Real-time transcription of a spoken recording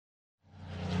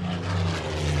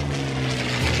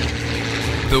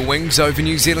The Wings Over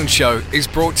New Zealand show is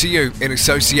brought to you in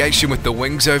association with the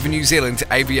Wings Over New Zealand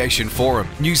Aviation Forum,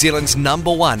 New Zealand's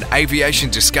 #1 aviation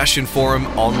discussion forum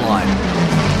online.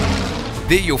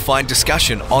 There you'll find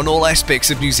discussion on all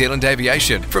aspects of New Zealand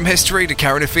aviation, from history to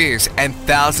current affairs, and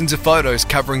thousands of photos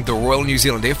covering the Royal New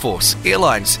Zealand Air Force,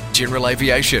 airlines, general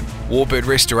aviation, warbird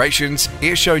restorations,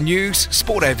 airshow news,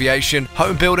 sport aviation,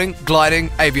 home building,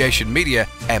 gliding, aviation media,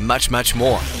 and much, much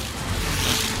more.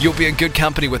 You'll be in good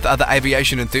company with other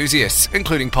aviation enthusiasts,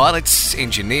 including pilots,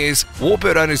 engineers,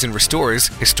 warbird owners and restorers,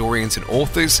 historians and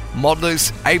authors,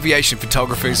 modelers, aviation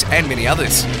photographers, and many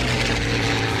others.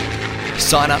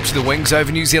 Sign up to the Wings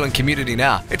Over New Zealand community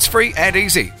now. It's free and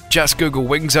easy. Just Google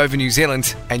Wings Over New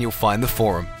Zealand and you'll find the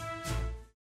forum.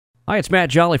 Hi, it's Matt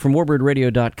Jolly from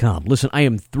warbirdradio.com. Listen, I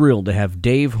am thrilled to have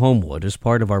Dave Homewood as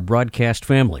part of our broadcast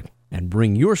family and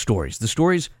bring your stories, the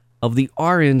stories of the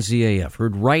RNZAF,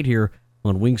 heard right here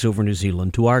on Wings Over New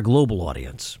Zealand, to our global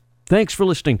audience. Thanks for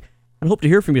listening, and hope to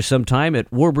hear from you sometime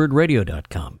at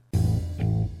warbirdradio.com.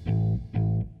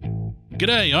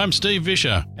 G'day, I'm Steve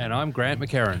Vischer. And I'm Grant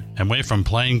McCarran. And we're from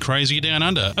Plane Crazy Down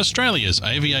Under, Australia's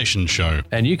aviation show.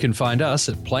 And you can find us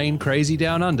at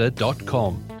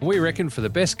planecrazydownunder.com. We reckon for the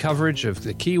best coverage of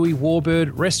the Kiwi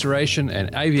warbird, restoration and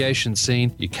aviation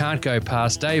scene, you can't go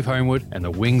past Dave Homewood and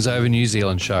the Wings Over New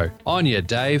Zealand show. On you,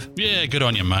 Dave. Yeah, good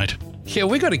on you, mate. Yeah,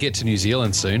 we got to get to New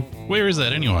Zealand soon. Where is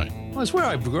that anyway? Well, it's where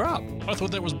I grew up. I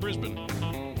thought that was Brisbane.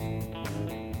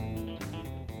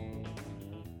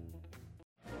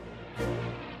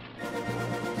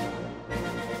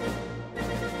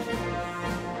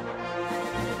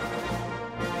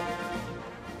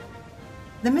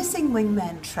 The Missing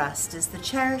Wingman Trust is the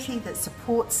charity that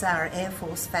supports our Air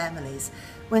Force families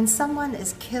when someone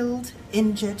is killed,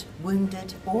 injured,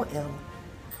 wounded or ill.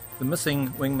 The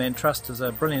Missing Wingman Trust is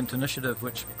a brilliant initiative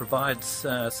which provides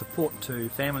support to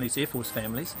families, Air Force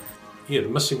families. Yeah, the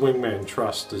Missing Wingman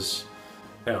Trust is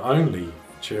our only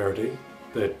charity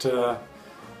that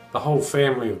the whole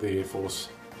family of the Air Force,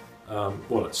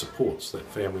 it supports that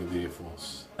family of the Air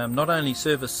Force. Not only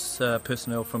service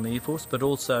personnel from the Air Force, but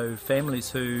also families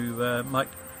who might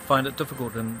find it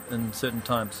difficult in certain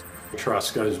times. The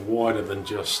trust goes wider than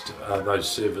just those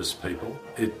service people.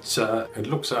 It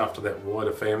looks after that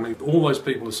wider family, all those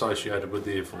people associated with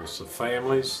the Air Force, the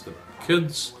families, the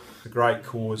kids. A great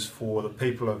cause for the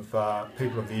people of the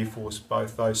Air Force,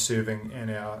 both those serving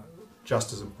and our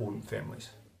just as important families.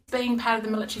 Being part of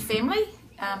the military family,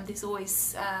 there's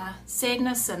always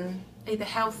sadness and either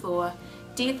health or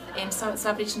death, and so it's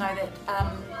lovely to know that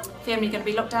family are going to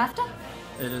be looked after.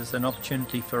 It is an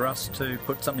opportunity for us to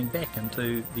put something back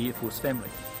into the Air Force family.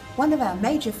 One of our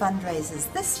major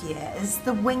fundraisers this year is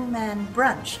the Wingman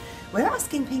Brunch. We're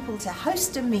asking people to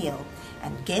host a meal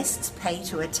and guests pay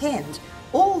to attend.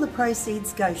 All the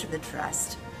proceeds go to the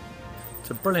trust.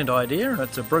 It's a brilliant idea and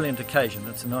it's a brilliant occasion.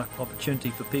 It's an opportunity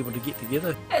for people to get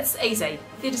together. It's easy.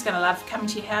 They're just going to love coming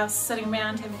to your house, sitting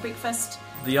around, having breakfast.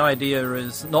 The idea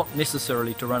is not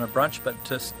necessarily to run a brunch, but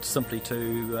just simply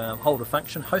to hold a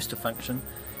function, host a function,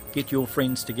 get your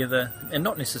friends together, and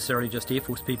not necessarily just Air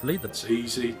Force people either. It's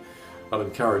easy. I'd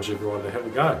encourage everyone to have a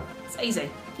go. It's easy.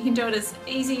 You can do it as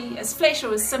easy, as flash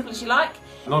or as simple as you like.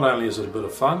 Not only is it a bit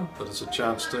of fun, but it's a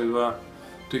chance to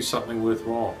do something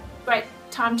worthwhile. Great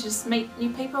time to just meet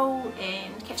new people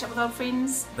and catch up with old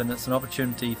friends. Then it's an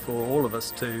opportunity for all of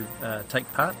us to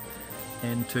take part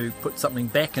and to put something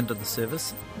back into the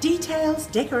service. Details,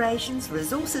 decorations,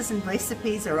 resources and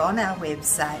recipes are on our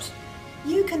website.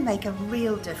 You can make a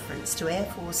real difference to Air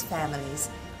Force families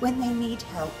when they need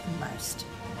help most.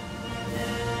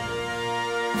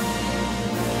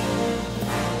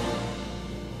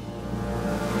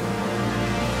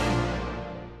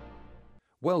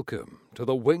 Welcome to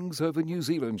the Wings Over New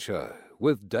Zealand show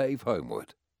with Dave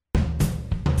Homewood.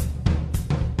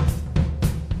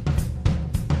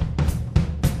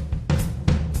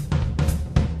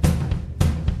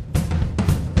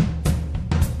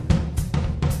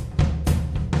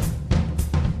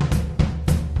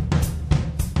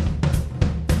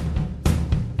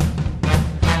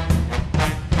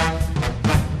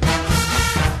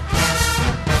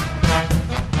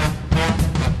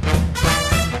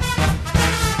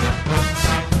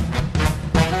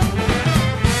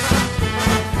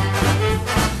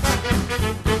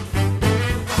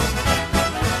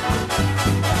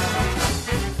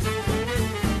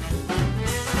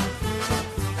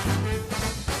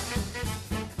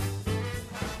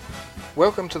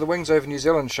 Welcome to the Wings Over New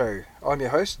Zealand show. I'm your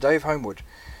host, Dave Homewood.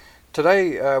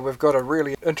 Today we've got a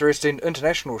really interesting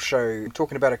international show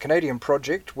talking about a Canadian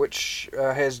project which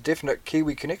has definite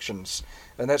Kiwi connections,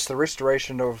 and that's the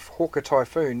restoration of Hawker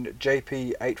Typhoon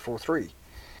JP843.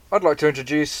 I'd like to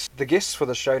introduce the guests for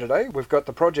the show today. We've got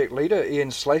the project leader,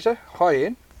 Ian Slater. Hi,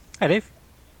 Ian. Hi, Dave.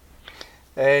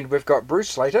 And we've got Bruce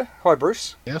Slater. Hi,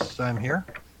 Bruce. Yes, I'm here.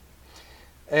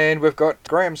 And we've got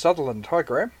Graeme Sutherland. Hi,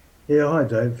 Graeme. Yeah, hi,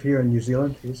 Dave. Here in New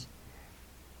Zealand, yes.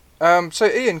 So,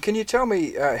 Ian, can you tell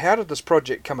me how did this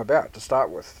project come about to start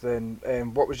with,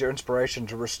 and what was your inspiration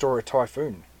to restore a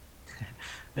Typhoon?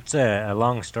 It's a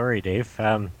long story, Dave.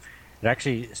 It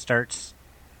actually starts,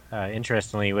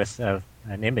 interestingly, with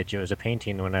an image. It was a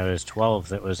painting when I was 12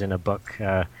 that was in a book.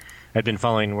 I'd been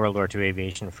following World War II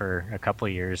aviation for a couple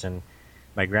of years, and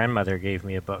my grandmother gave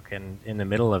me a book, and in the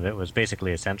middle of it was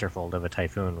basically a centerfold of a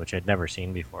Typhoon, which I'd never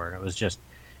seen before.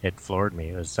 It floored me.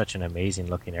 It was such an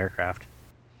amazing-looking aircraft.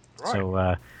 Right.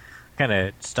 So kind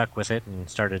of stuck with it and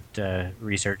started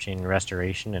researching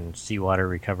restoration and seawater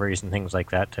recoveries and things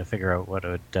like that to figure out what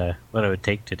it would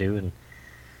take to do. And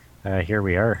here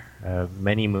we are,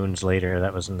 many moons later.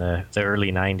 That was in the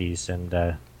early 90s,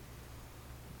 and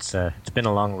it's been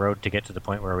a long road to get to the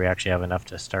point where we actually have enough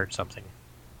to start something.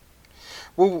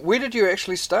 Well, where did you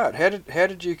actually start? How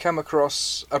did you come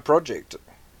across a project?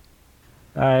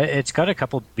 It's got a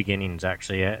couple beginnings,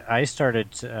 actually. I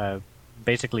started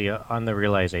basically on the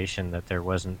realization that there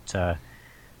wasn't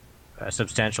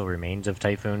substantial remains of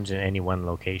Typhoons in any one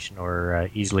location or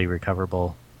easily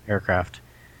recoverable aircraft.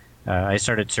 I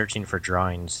started searching for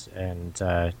drawings and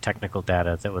technical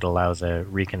data that would allow the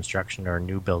reconstruction or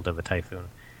new build of a Typhoon.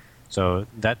 So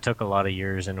that took a lot of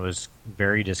years and was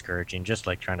very discouraging, just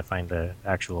like trying to find the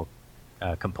actual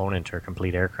component or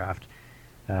complete aircraft.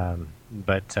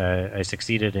 But I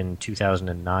succeeded in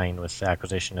 2009 with the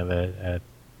acquisition of a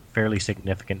fairly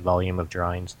significant volume of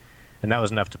drawings, and that was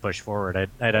enough to push forward.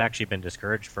 I'd actually been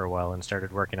discouraged for a while and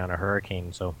started working on a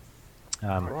Hurricane. So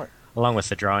right. Along with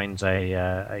the drawings,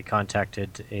 I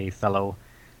contacted a fellow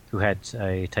who had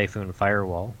a Typhoon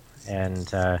firewall, and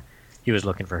he was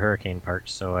looking for Hurricane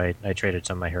parts, so I traded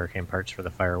some of my Hurricane parts for the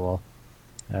firewall.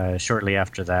 Shortly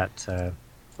after that,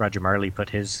 Roger Marley put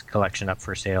his collection up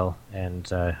for sale, and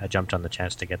I jumped on the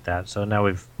chance to get that. So now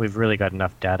we've really got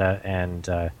enough data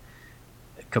and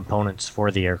components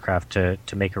for the aircraft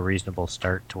to make a reasonable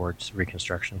start towards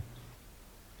reconstruction.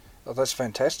 Oh, that's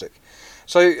fantastic.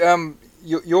 So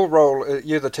your role,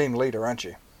 you're the team leader, aren't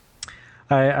you?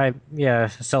 Yeah,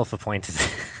 self-appointed.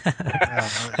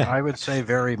 I would say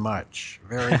very much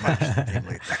the team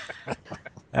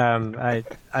leader.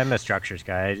 I'm a structures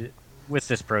guy. With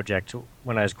this project,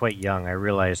 when I was quite young, I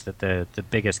realized that the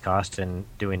biggest cost in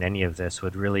doing any of this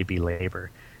would really be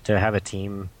labor. To have a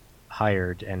team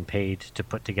hired and paid to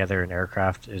put together an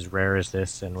aircraft as rare as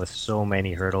this, and with so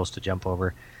many hurdles to jump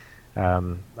over.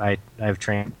 I've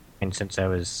trained since I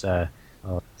was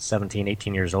 17,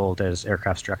 18 years old as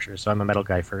aircraft structures. So I'm a metal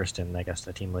guy first, and I guess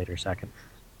the team leader second.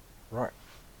 Right,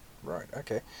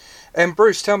 okay. And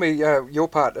Bruce, tell me your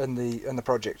part in the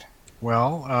project.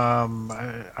 Well,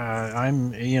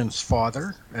 I'm Ian's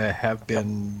father. I have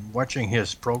been watching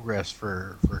his progress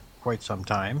for quite some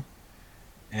time.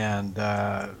 And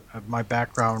my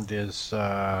background is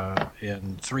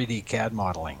in 3D CAD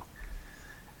modeling.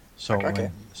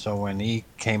 So when he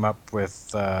came up with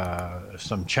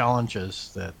some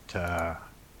challenges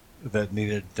that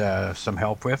needed some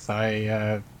help with,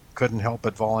 I couldn't help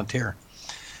but volunteer.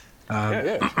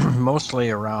 Mostly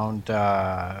around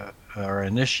or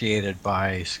initiated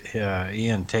by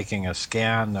Ian taking a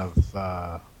scan of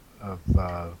the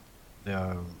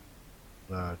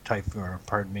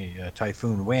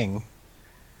Typhoon wing,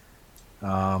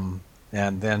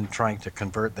 and then trying to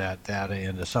convert that data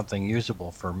into something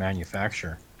usable for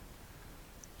manufacture.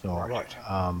 So, right.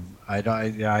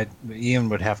 Ian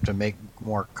would have to make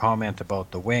more comment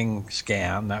about the wing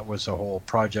scan. That was a whole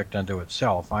project unto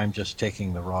itself. I'm just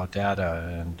taking the raw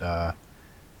data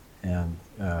and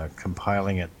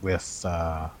compiling it with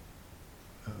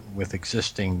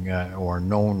existing or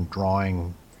known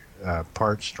drawing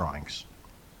parts drawings.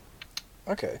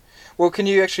 Okay. Well, can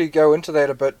you actually go into that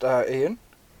a bit, Ian?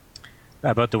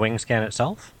 About the wing scan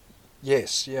itself?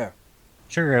 Yes, yeah.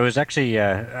 Sure, it was actually,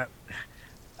 I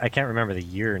can't remember the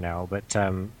year now, but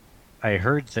I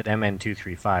heard that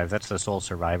MN235, that's the sole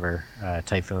survivor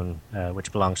Typhoon,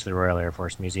 which belongs to the Royal Air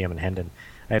Force Museum in Hendon.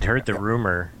 I had heard the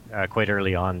rumor quite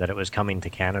early on that it was coming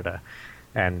to Canada,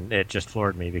 and it just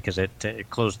floored me because it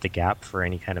closed the gap for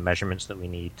any kind of measurements that we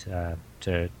need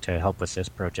to help with this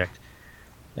project.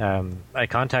 I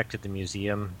contacted the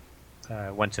museum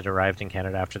once it arrived in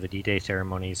Canada after the D-Day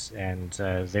ceremonies, and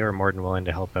they were more than willing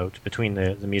to help out. Between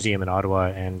the museum in Ottawa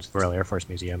and the Royal Air Force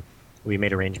Museum, we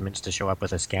made arrangements to show up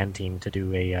with a scan team to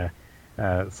do a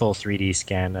full 3D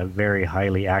scan, a very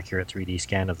highly accurate 3D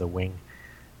scan of the wing.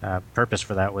 Purpose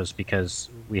for that was because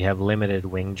we have limited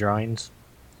wing drawings,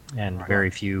 and very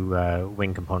few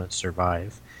wing components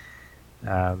survive.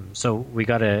 So we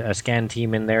got a scan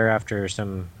team in there after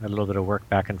a little bit of work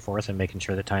back and forth and making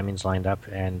sure the timings lined up,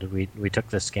 and we took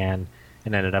the scan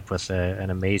and ended up with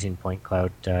an amazing point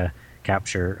cloud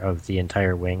capture of the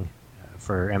entire wing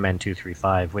for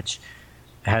MN235, which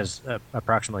has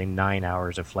approximately 9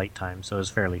 hours of flight time, so it's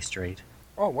fairly straight.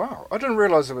 Oh wow! I didn't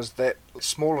realise it was that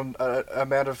small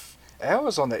amount of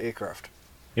hours on the aircraft.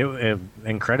 It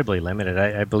incredibly limited.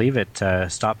 I believe it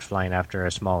stopped flying after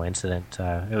a small incident.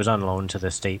 It was on loan to the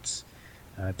States,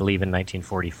 I believe in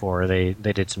 1944. They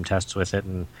did some tests with it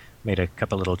and made a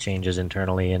couple little changes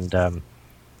internally, and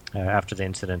after the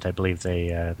incident, I believe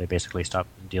they basically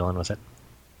stopped dealing with it.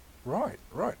 Right.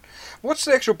 What's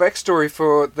the actual backstory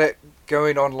for that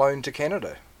going on loan to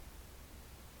Canada?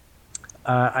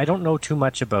 I don't know too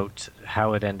much about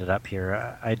how it ended up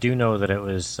here. I do know that it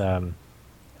was an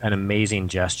amazing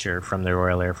gesture from the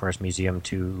Royal Air Force Museum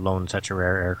to loan such a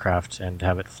rare aircraft and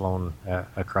have it flown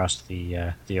across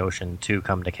the ocean to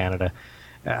come to Canada.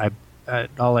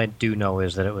 All I do know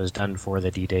is that it was done for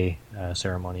the D-Day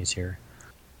ceremonies here.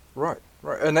 Right.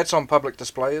 And that's on public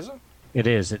display, is it? It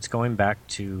is. It's going back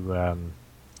to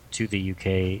the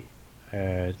UK,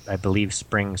 I believe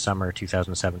spring, summer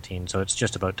 2017, so it's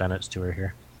just about done its tour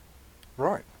here.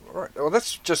 Right. Well,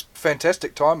 that's just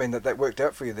fantastic timing that worked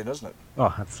out for you then, isn't it?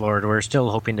 Oh, I'm floored. We're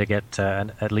still hoping to get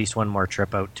at least one more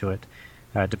trip out to it,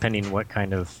 depending what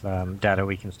kind of data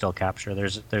we can still capture.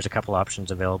 There's a couple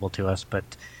options available to us, but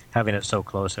having it so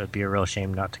close, it would be a real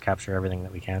shame not to capture everything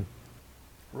that we can.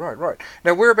 Right.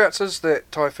 Now, whereabouts is that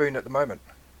Typhoon at the moment?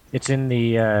 It's in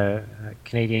the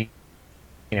Canadian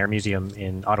Air Museum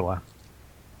in Ottawa,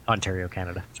 Ontario,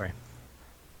 Canada. Sorry.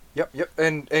 Yep.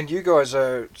 And you guys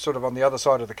are sort of on the other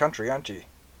side of the country, aren't you?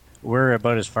 We're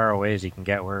about as far away as you can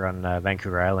get. We're on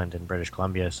Vancouver Island in British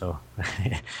Columbia, so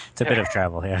it's a bit of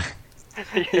travel, yeah.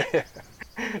 Yeah.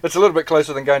 It's a little bit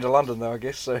closer than going to London, though, I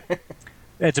guess. So.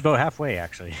 It's about halfway,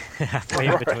 actually. Halfway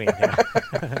in between, yeah.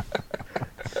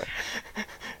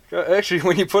 Actually,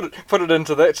 when you put it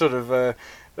into that sort of,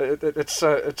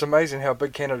 it's amazing how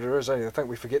big Canada is. I think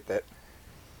we forget that.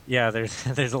 Yeah,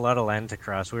 there's a lot of land to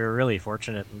cross. We were really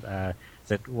fortunate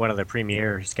that one of the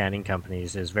premier scanning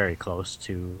companies is very close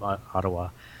to Ottawa.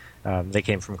 They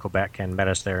came from Quebec and met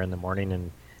us there in the morning,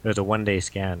 and it was a one-day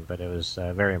scan, but it was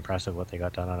very impressive what they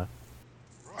got done on it.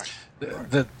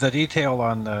 The detail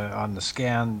on the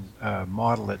scan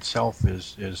model itself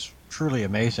is truly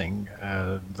amazing.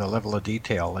 The level of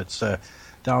detail, it's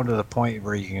down to the point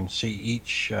where you can see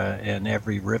each and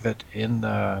every rivet in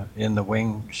the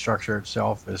wing structure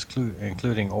itself,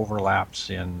 including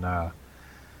overlaps in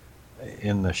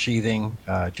the sheathing.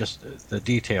 Just the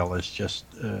detail is just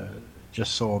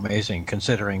so amazing,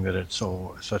 considering that it's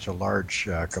such a large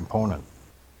component.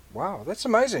 Wow, that's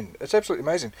amazing. It's absolutely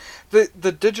amazing.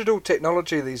 The digital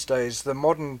technology these days, the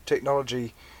modern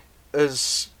technology,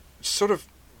 is sort of,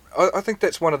 I think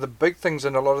that's one of the big things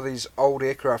in a lot of these old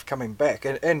aircraft coming back,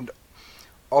 and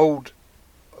old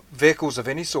vehicles of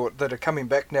any sort that are coming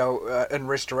back now in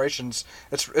restorations.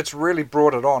 It's really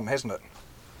brought it on, hasn't it?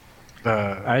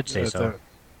 I'd say so.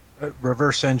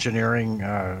 Reverse engineering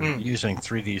using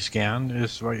 3D scan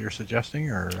is what you're suggesting,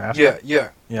 or asking? Yeah,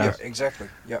 exactly.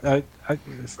 Yeah.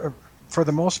 For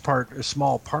the most part,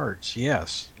 small parts,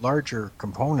 yes. Larger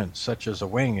components, such as a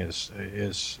wing, is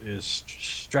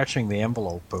stretching the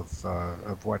envelope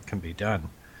of what can be done.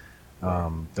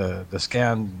 The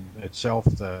scan itself,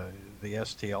 the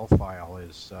STL file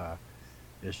is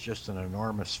just an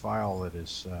enormous file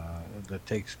that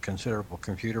takes considerable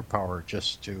computer power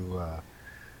just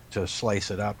to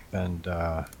slice it up and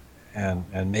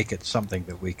make it something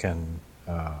that we can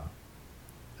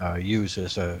use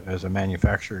as a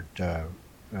manufactured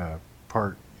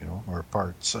part, or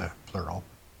parts, plural.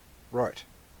 Right.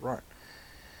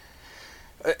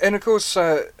 And of course,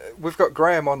 we've got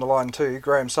Graeme on the line too,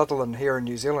 Graeme Sutherland here in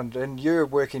New Zealand, and you're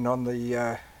working on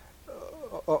the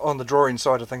drawing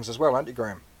side of things as well, aren't you,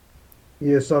 Graeme?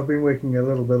 Yes, I've been working a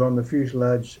little bit on the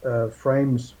fuselage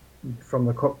frames from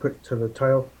the cockpit to the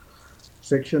tail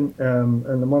section and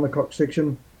the monocoque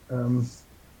section.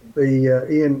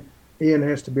 Ian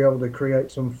has to be able to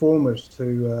create some formers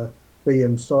to be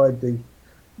inside the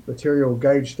material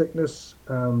gauge thickness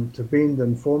to bend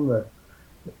and form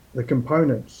the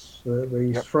components.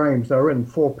 These frames, they're in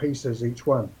 4 pieces each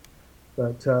one,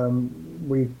 but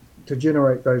to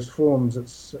generate those forms,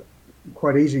 it's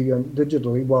quite easy and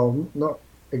digitally. Well, not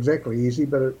exactly easy,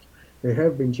 but there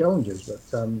have been challenges.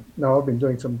 But no, I've been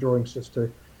doing some drawings just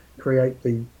to create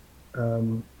the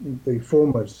the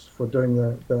formers for doing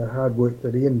the hard work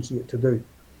that Ian's yet to do.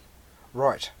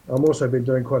 Right. I've also been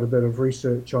doing quite a bit of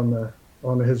research on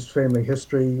his family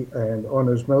history and on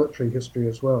his military history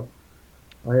as well.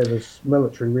 I have his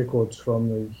military records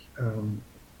from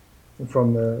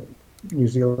the New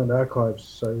Zealand archives,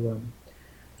 so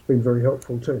it's been very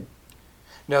helpful too.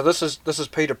 Now this is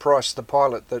Peter Price, the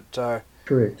pilot that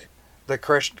correct, that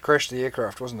crashed the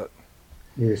aircraft, wasn't it?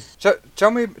 Yes. So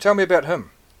tell me about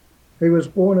him. He was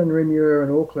born in Remuera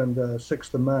in Auckland,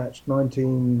 6th of March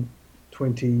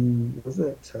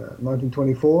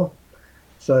 1924.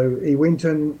 So he went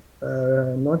in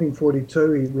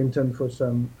 1942. He went in for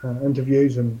some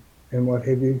interviews and what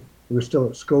have you. He was still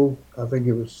at school. I think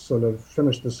he was sort of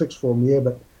finished the sixth form year,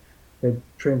 but had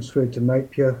transferred to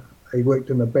Napier. He worked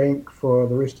in the bank for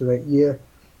the rest of that year,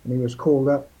 and he was called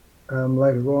up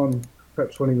later on,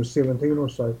 perhaps when he was 17 or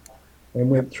so, and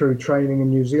went through training in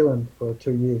New Zealand for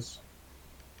 2 years.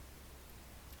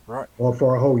 Right. Well,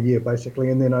 for a whole year, basically,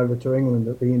 and then over to England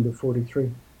at the end of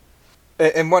 43.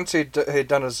 And once he'd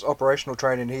done his operational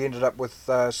training, he ended up with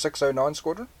 609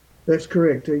 Squadron? That's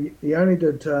correct. He only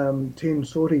did 10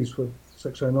 sorties with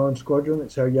 609 Squadron.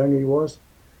 That's how young he was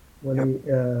when he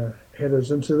had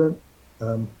his incident.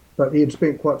 But he had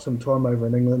spent quite some time over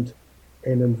in England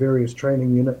and in various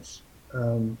training units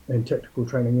and tactical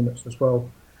training units as well,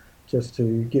 just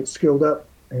to get skilled up,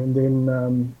 and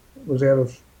then was out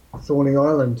of Thorney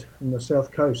Island in the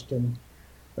south coast, and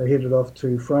they headed off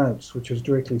to France, which is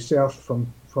directly south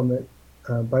from that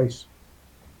base.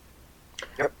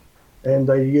 Yep. And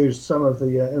they used some of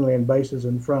the inland bases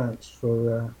in France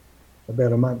for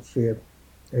about a month there,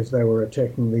 as they were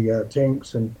attacking the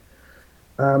tanks and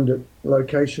armed at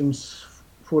locations,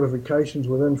 fortifications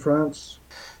within France.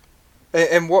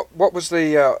 And what was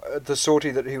the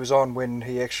sortie that he was on when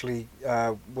he actually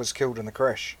was killed in the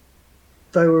crash?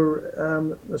 They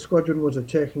were the squadron was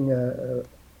attacking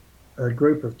a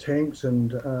group of tanks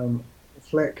and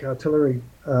flak artillery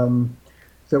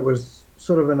that was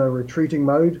sort of in a retreating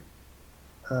mode,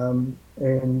 and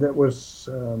that was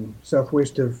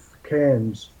southwest of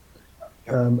Cairns,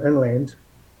 inland,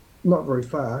 not very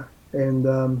far. And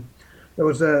it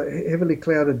was a heavily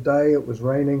clouded day. It was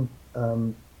raining,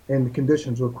 and the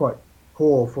conditions were quite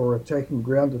poor for attacking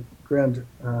ground-based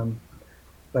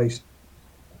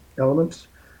elements.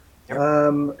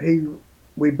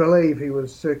 We believe he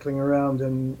was circling around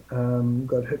and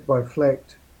got hit by flak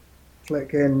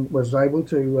and was able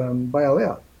to bail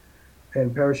out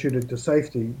and parachuted to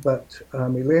safety. But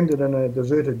he landed in a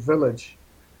deserted village.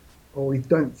 Well, we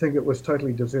don't think it was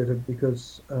totally deserted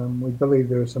because we believe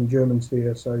there were some Germans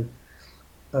there. So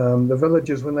the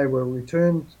villagers, when they were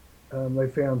returned, they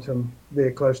found him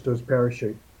there close to his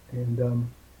parachute. And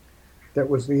that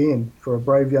was the end for a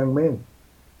brave young man.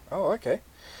 Oh, okay.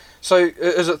 So,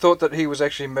 is it thought that he was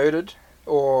actually murdered,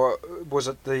 or was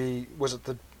it the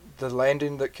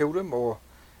landing that killed him, or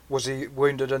was he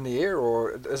wounded in the air,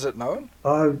 or is it known?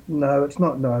 No, it's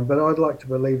not known. But I'd like to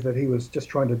believe that he was just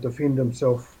trying to defend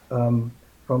himself from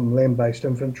land-based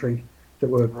infantry that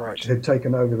had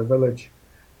taken over the village,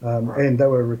 and they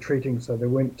were retreating, so they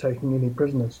weren't taking any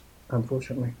prisoners,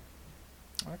 unfortunately.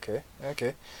 Okay.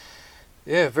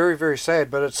 Yeah, very, very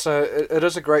sad, but it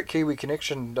is a great Kiwi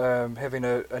connection, having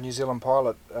a New Zealand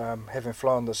pilot having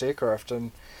flown this aircraft,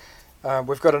 and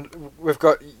we've got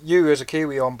you as a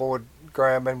Kiwi on board,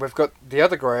 Graham, and we've got the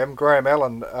other Graham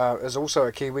Allen, is also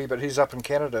a Kiwi, but he's up in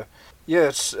Canada. Yeah,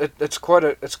 it's quite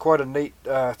a neat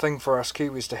thing for us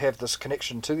Kiwis to have this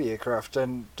connection to the aircraft,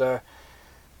 and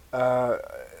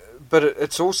but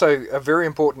it's also a very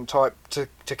important type to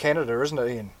Canada, isn't it,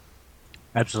 Ian?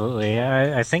 Absolutely.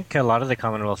 I think a lot of the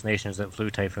Commonwealth nations that flew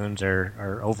Typhoons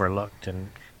are overlooked, and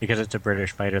because it's a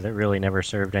British fighter that really never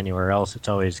served anywhere else, it's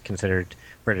always considered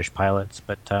British pilots.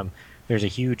 But there's a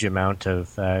huge amount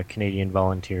of Canadian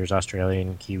volunteers,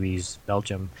 Australian, Kiwis,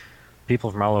 Belgium,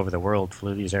 people from all over the world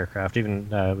flew these aircraft. Even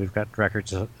we've got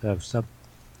records of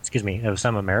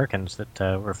some Americans that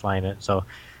were flying it. So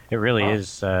it really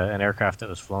is an aircraft that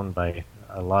was flown by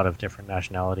a lot of different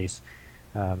nationalities.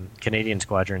 Canadian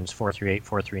squadrons 438,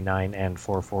 439, and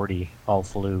 440 all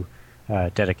flew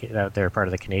they're part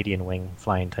of the Canadian wing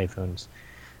flying Typhoons.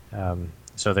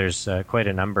 So there's quite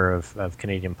a number of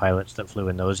Canadian pilots that flew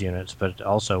in those units, but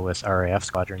also with RAF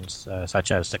squadrons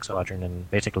such as 6 Squadron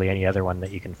and basically any other one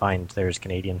that you can find, there's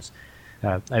Canadians.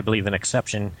 I believe an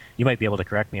exception, you might be able to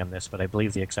correct me on this, but I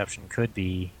believe the exception could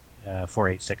be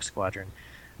 486 Squadron.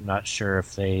 I'm not sure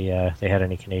if they had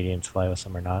any Canadians fly with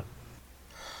them or not.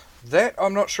 That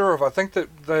I'm not sure of. I think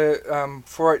that the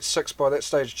 486 by that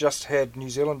stage just had New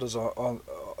Zealanders on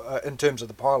in terms of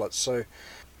the pilots. So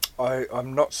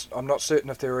I'm not certain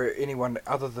if there are anyone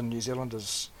other than New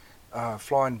Zealanders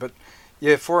flying, but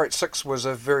yeah, 486 was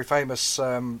a very famous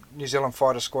New Zealand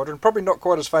fighter squadron. Probably not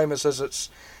quite as famous as its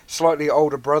slightly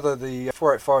older brother, the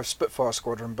 485 Spitfire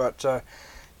squadron, but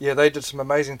yeah, they did some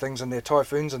amazing things in their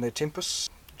Typhoons and their Tempests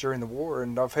during the war,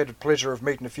 and I've had the pleasure of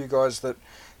meeting a few guys that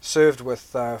served with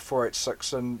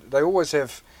 486, and they always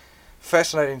have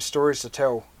fascinating stories to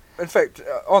tell. In fact,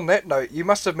 on that note, you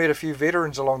must have met a few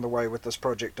veterans along the way with this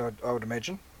project, I would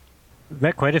imagine.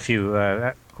 Met quite a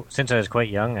few since I was quite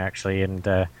young, actually,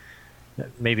 and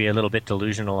maybe a little bit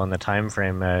delusional on the time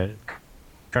frame.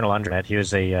 Colonel Andrenet, he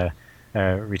was a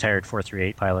retired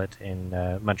 438 pilot in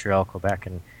Montreal, Quebec,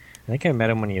 and I think I met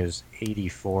him when he was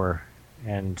 84,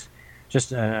 and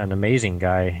just an amazing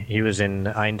guy. He was in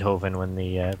Eindhoven when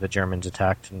the Germans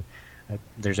attacked, and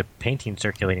there's a painting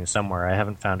circulating somewhere. I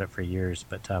haven't found it for years,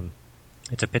 but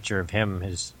it's a picture of him.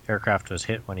 His aircraft was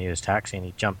hit when he was taxiing.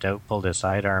 He jumped out, pulled his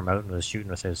sidearm out, and was shooting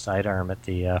with his sidearm at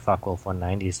the Focke-Wulf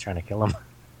 190s, trying to kill him.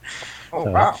 Oh,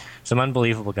 so, wow. Some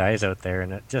unbelievable guys out there,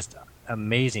 and just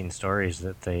amazing stories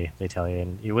that they tell you,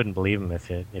 and you wouldn't believe them if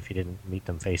you didn't meet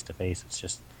them face to face. It's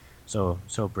just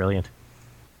so brilliant.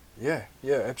 Yeah,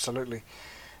 absolutely.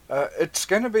 It's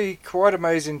going to be quite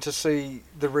amazing to see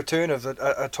the return of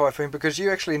a Typhoon, because you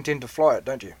actually intend to fly it,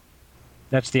 don't you?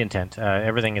 That's the intent.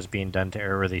 Everything is being done to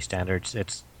airworthy standards.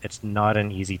 It's not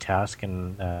an easy task,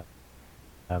 and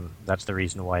that's the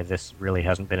reason why this really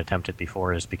hasn't been attempted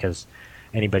before, is because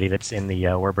anybody that's in the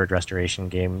warbird restoration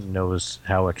game knows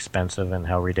how expensive and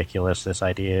how ridiculous this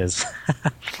idea is.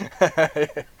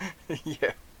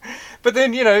 Yeah. But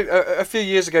then, a few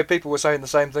years ago people were saying the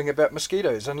same thing about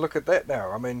mosquitoes, and look at that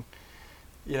now. I mean,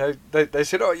 they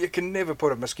said, oh, you can never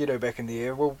put a mosquito back in the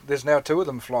air. Well, there's now 2 of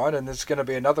them flying, and there's going to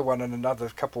be another one in another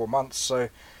couple of months, so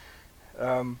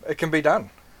it can be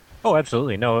done. Oh,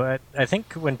 absolutely. No, I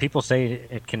think when people say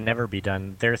it can never be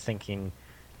done, they're thinking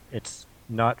it's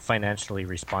not financially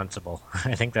responsible.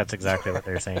 I think that's exactly what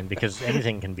they're saying, because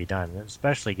anything can be done,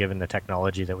 especially given the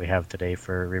technology that we have today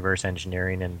for reverse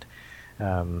engineering and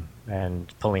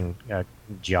pulling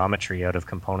geometry out of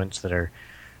components that are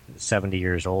 70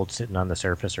 years old sitting on the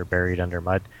surface or buried under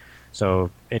mud. So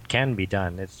it can be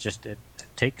done. It's just it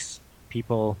takes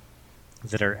people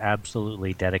that are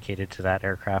absolutely dedicated to that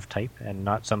aircraft type, and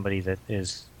not somebody that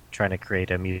is trying to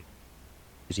create a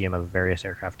museum of various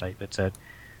aircraft type. It's a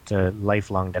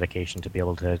lifelong dedication to be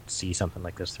able to see something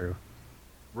like this through.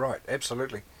 Right,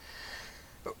 absolutely.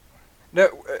 Now,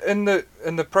 in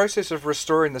the process of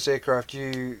restoring this aircraft,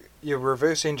 you're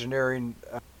reverse engineering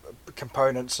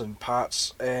components and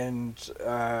parts, and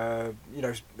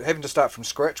having to start from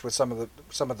scratch with some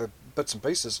of the bits and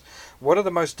pieces. What are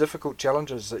the most difficult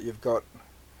challenges that you've got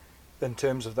in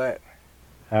terms of that?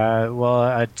 Well,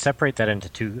 I'd separate that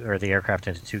the aircraft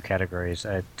into 2 categories.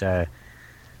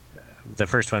 The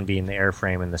first one being the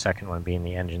airframe, and the second one being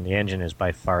the engine. The engine is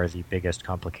by far the biggest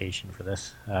complication for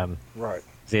this. Right.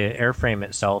 The airframe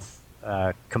itself,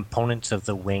 components of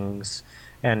the wings,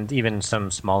 and even some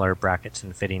smaller brackets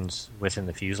and fittings within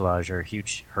the fuselage are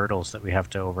huge hurdles that we have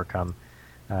to overcome.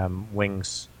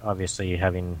 Wings obviously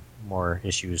having more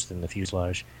issues than the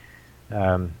fuselage.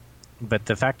 But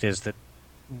the fact is that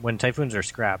when Typhoons are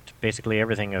scrapped, basically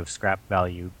everything of scrap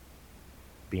value,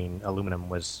 being aluminum,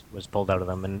 was pulled out of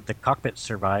them, and the cockpit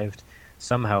survived.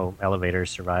 Somehow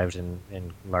elevators survived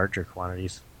in larger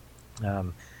quantities,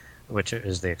 which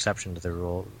is the exception to the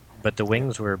rule. But the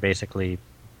wings were basically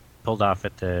pulled off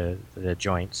at the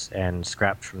joints and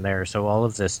scrapped from there. So all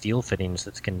of the steel fittings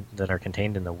that are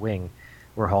contained in the wing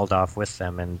were hauled off with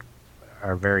them and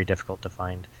are very difficult to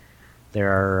find.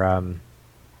 There are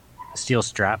steel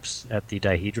straps at the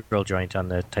dihedral joint on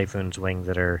the Typhoon's wing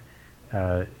that are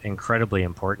incredibly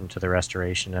important to the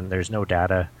restoration, and there's no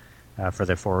data for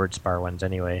the forward spar ones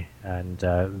anyway, and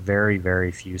very,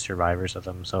 very few survivors of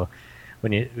them. So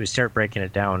when we start breaking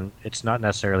it down, it's not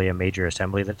necessarily a major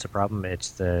assembly that's a problem, it's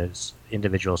the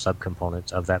individual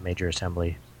subcomponents of that major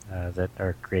assembly that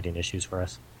are creating issues for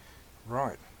us.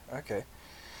 Right, okay.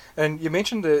 And you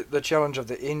mentioned the challenge of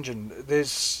the engine.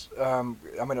 There's,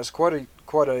 it's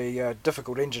quite a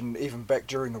difficult engine even back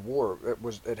during the war.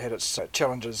 It had its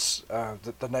challenges,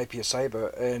 the Napier Sabre,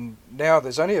 and now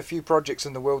there's only a few projects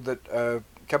in the world that are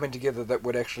coming together that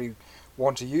would actually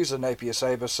want to use a Napier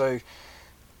Sabre. So,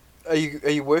 are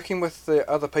you working with the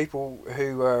other people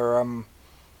who are,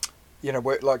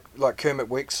 like Kermit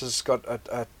Weeks has got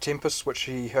a Tempest which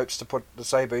he hopes to put the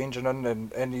Sabre engine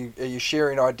in, and are you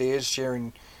sharing ideas,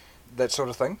 sharing that sort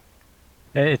of thing?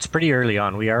 It's pretty early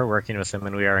on. We are working with them,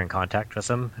 and we are in contact with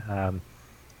them.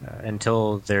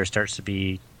 Until there starts to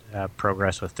be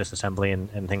progress with disassembly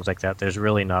and things like that. There's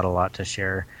really not a lot to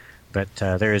share, but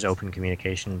there is open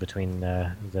communication between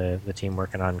the team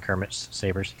working on Kermit's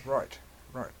sabers. Right.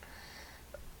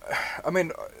 I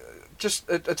mean, just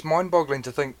it's mind-boggling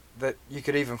to think that you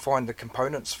could even find the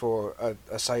components for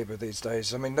a saber these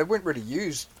days. I mean, they weren't really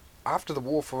used after the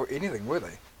war for anything, were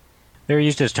they? They were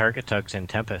used as target tugs in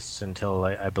Tempests until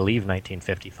I believe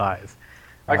 1955.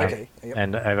 Okay. Yep.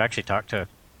 And I've actually talked to a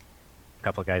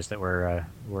couple of guys that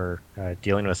were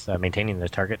dealing with maintaining the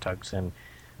target tugs, and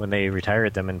when they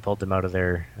retired them and pulled them out of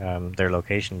their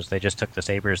locations, they just took the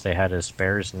sabers they had as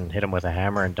spares and hit them with a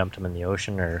hammer and dumped them in the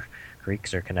ocean or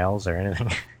creeks or canals or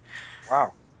anything.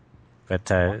 Wow. But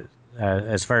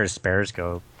as far as spares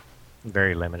go,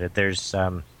 very limited. There's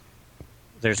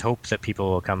hope that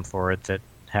people will come forward that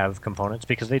have components,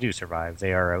 because they do survive.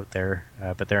 They are out there,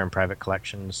 but they're in private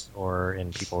collections or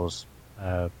in people's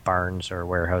barns or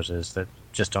warehouses that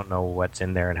just don't know what's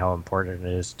in there and how important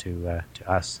it is to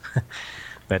us.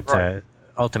 But right.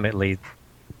 Ultimately,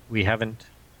 we haven't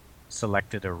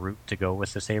selected a route to go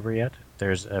with the saber yet.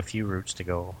 There's a few routes to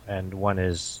go, and one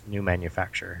is new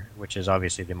manufacture, which is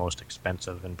obviously the most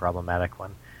expensive and problematic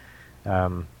one.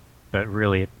 But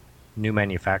really, new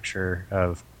manufacture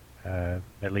of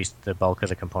at least the bulk of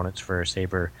the components for a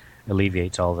saber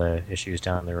alleviates all the issues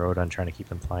down the road on trying to keep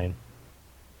them flying.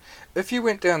 If you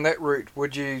went down that route,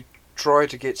 would you try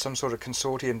to get some sort of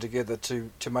consortium together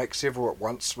to make several at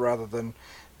once rather than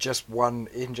just one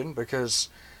engine? Because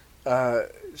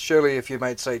surely if you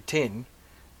made, say, 10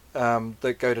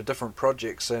 that go to different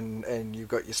projects and you've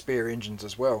got your spare engines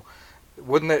as well,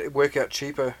 wouldn't that work out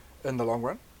cheaper in the long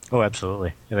run? Oh,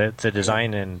 absolutely. The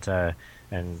design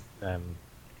and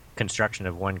construction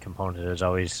of one component is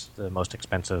always the most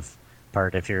expensive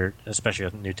part. Especially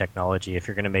with new technology, if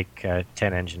you're going to make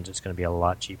 10 engines, it's going to be a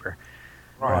lot cheaper.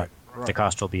 Right. The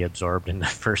cost will be absorbed in the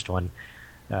first one,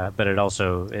 but it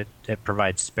also it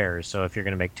provides spares. So if you're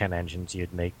going to make 10 engines,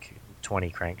 you'd make 20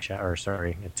 crankshafts. Or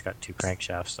sorry, it's got 2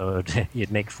 crankshafts, so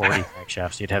you'd make 40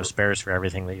 crankshafts. You'd have spares for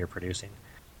everything that you're producing.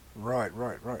 Right.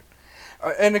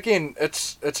 And again,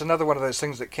 it's another one of those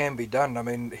things that can be done. I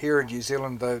mean, here in New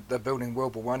Zealand, they're building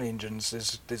World War I engines.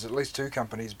 There's at least 2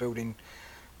 companies building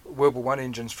World War I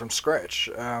engines from scratch,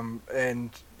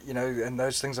 and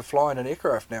those things are flying in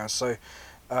aircraft now. So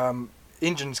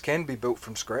engines can be built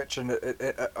from scratch, and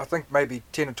I think maybe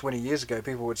 10 or 20 years ago,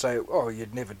 people would say, "Oh,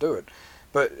 you'd never do it."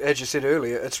 But as you said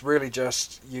earlier, it's really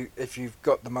just if you've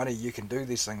got the money, you can do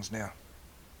these things now.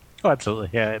 Oh, absolutely,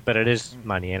 yeah. But it is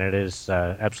money, and it is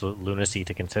absolute lunacy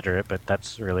to consider it. But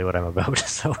that's really what I'm about.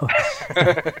 So,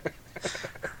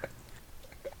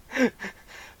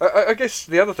 I guess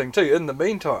the other thing too. In the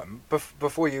meantime,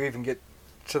 before you even get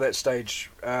to that stage,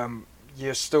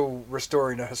 you're still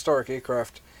restoring a historic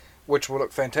aircraft, which will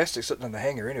look fantastic sitting in the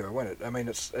hangar anyway, won't it? I mean,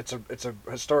 it's a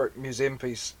historic museum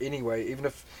piece anyway. Even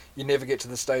if you never get to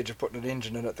the stage of putting an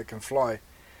engine in it that can fly,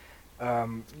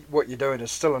 what you're doing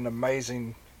is still an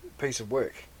amazing piece of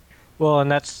work. Well,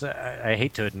 and that's I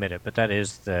hate to admit it, but that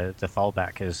is the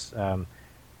fallback is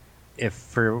if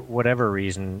for whatever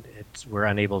reason we're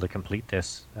unable to complete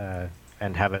this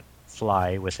and have it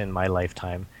fly within my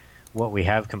lifetime, what we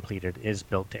have completed is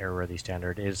built to airworthy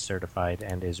standard, is certified,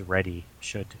 and is ready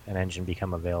should an engine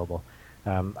become available.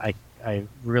 I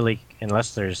really,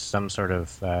 unless there's some sort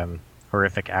of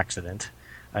horrific accident,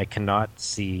 I cannot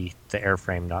see the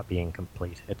airframe not being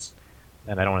complete.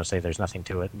 And I don't want to say there's nothing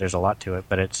to it. There's a lot to it,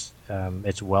 but it's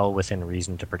well within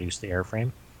reason to produce the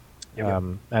airframe. Yep.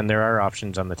 And there are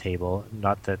options on the table.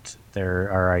 Not that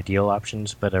there are ideal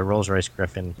options, but a Rolls-Royce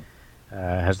Griffin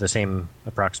has the same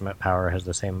approximate power, has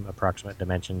the same approximate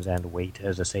dimensions and weight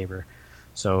as a Sabre.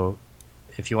 So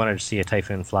if you wanted to see a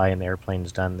Typhoon fly and the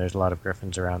airplane's done, there's a lot of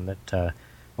Griffins around that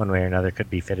one way or another could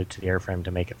be fitted to the airframe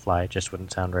to make it fly. It just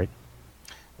wouldn't sound right.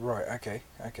 Right, okay.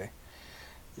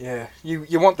 Yeah,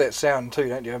 you want that sound too,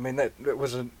 don't you? I mean, that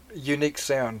was a unique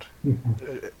sound.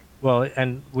 Well,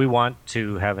 and we want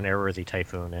to have an airworthy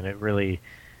Typhoon, and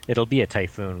it'll be a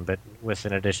Typhoon, but with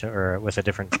an addition or with a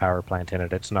different power plant in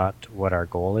it. It's not what our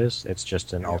goal is. It's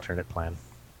just an alternate plan.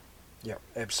 Yeah,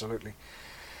 absolutely.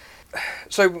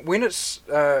 So when it's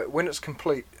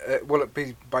complete, will it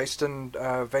be based in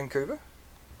Vancouver?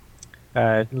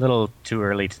 A little too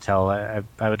early to tell. I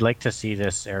would like to see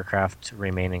this aircraft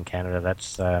remain in Canada.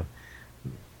 That's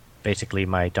basically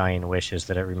my dying wish, is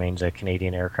that it remains a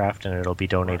Canadian aircraft and it'll be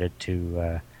donated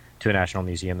to a national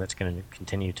museum that's going to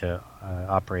continue to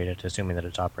operate it, assuming that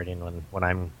it's operating when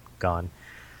I'm gone.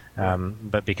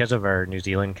 But because of our New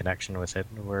Zealand connection with it,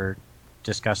 we're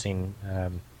discussing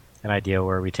an idea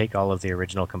where we take all of the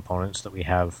original components that we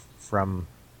have from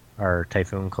our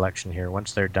Typhoon collection here.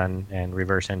 Once they're done and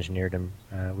reverse engineered them,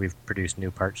 we've produced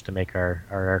new parts to make our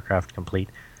aircraft complete.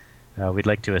 We'd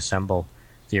like to assemble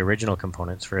the original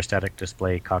components for a static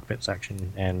display cockpit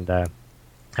section and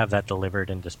have that delivered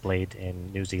and displayed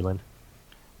in New Zealand.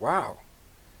 Wow,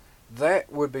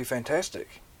 that would be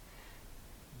fantastic.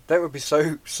 That would be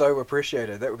so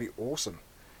appreciated. That would be awesome.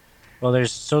 Well,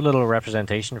 there's so little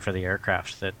representation for the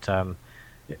aircraft that,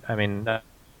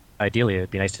 ideally it would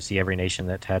be nice to see every nation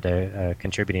that had a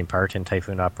contributing part in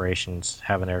Typhoon operations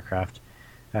have an aircraft.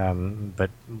 But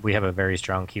we have a very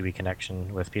strong Kiwi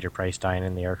connection with Peter Price dying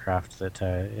in the aircraft that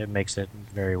it makes it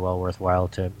very well worthwhile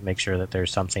to make sure that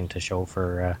there's something to show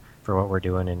for what we're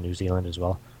doing in New Zealand as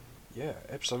well. Yeah,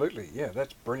 absolutely. Yeah,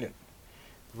 that's brilliant.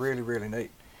 Really, really neat.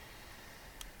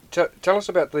 Tell us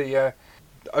about the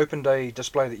open day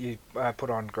display that you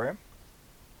put on, Graham.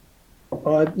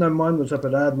 No, mine was up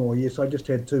at Ardmore. Yes, I just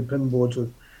had 2 pinboards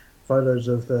with photos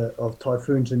of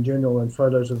Typhoons in general and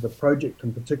photos of the project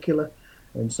in particular,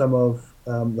 and some of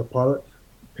the pilot,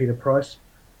 Peter Price,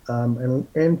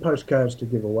 and postcards to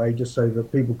give away, just so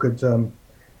that people could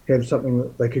have something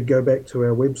that they could go back to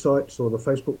our websites or the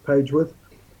Facebook page with.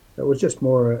 It was just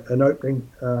more an opening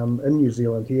in New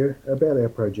Zealand here about our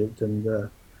project and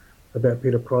about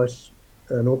Peter Price,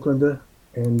 an Aucklander,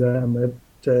 and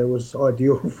it was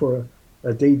ideal for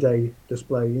a D-Day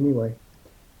display anyway.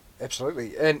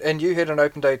 Absolutely. And you had an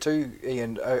open day too,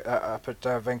 Ian, up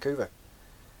at Vancouver.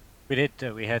 We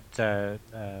did. We had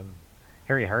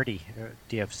Harry Hardy,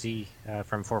 DFC,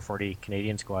 from 440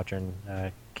 Canadian Squadron,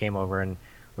 came over, and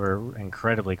we're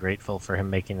incredibly grateful for him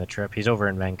making the trip. He's over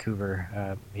in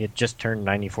Vancouver. He had just turned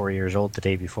 94 years old the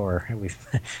day before.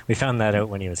 We found that out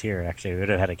when he was here, actually. We would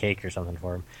have had a cake or something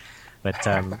for him. But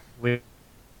we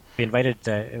invited,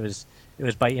 it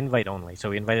was by invite only, so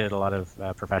we invited a lot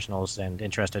of professionals and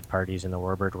interested parties in the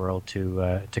warbird world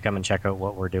to come and check out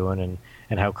what we're doing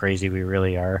and how crazy we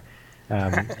really are.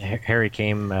 Harry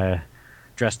came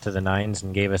dressed to the nines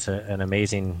and gave us an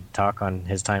amazing talk on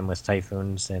his time with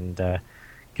Typhoons and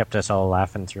kept us all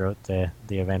laughing throughout the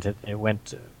event. It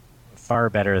went far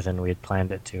better than we had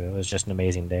planned it to. It was just an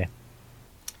amazing day.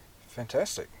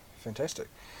 Fantastic.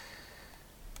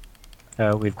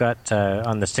 We've got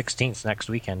on the 16th next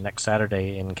weekend, next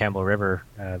Saturday in Campbell River,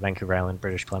 Vancouver Island,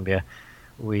 British Columbia,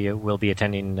 we will be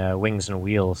attending Wings and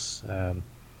Wheels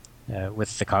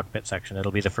with the cockpit section.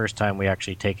 It'll be the first time we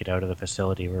actually take it out of the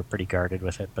facility. We're pretty guarded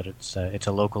with it, but it's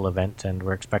a local event, and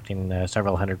we're expecting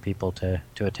several hundred people to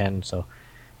attend. So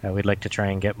we'd like to try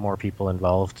and get more people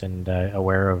involved and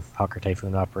aware of Hawker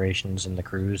Typhoon operations and the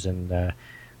crews and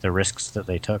the risks that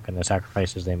they took and the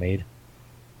sacrifices they made.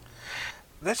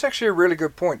 That's actually a really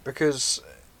good point, because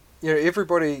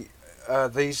everybody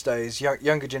these days,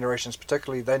 younger generations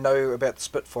particularly, they know about the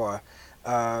Spitfire,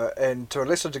 and to a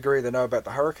lesser degree they know about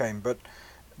the Hurricane, but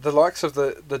the likes of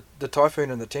the Typhoon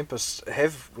and the Tempest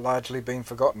have largely been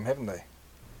forgotten, haven't they?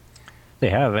 They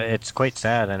have. It's quite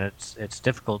sad, and it's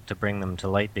difficult to bring them to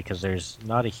light because there's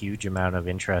not a huge amount of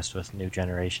interest with new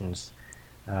generations.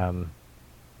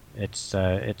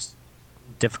 It's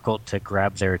difficult to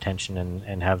grab their attention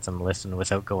and have them listen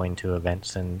without going to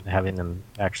events and having them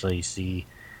actually see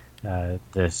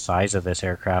the size of this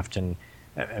aircraft. And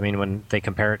I mean, when they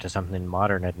compare it to something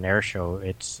modern at an air show,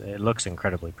 it looks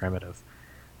incredibly primitive.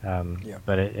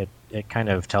 But it kind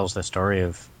of tells the story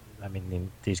of, I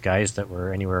mean, these guys that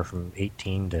were anywhere from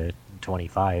 18 to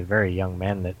 25, very young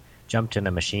men that jumped in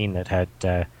a machine that had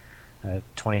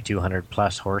 2,200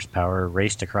 plus horsepower,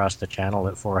 raced across the channel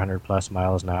at 400 plus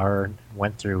miles an hour,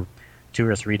 went through 2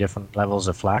 or 3 different levels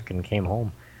of flak and came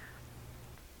home.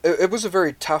 It was a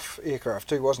very tough aircraft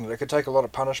too, wasn't it? It could take a lot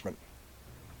of punishment.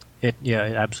 Yeah,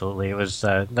 absolutely. It was.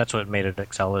 That's what made it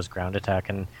excel as ground attack,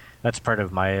 and that's part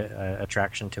of my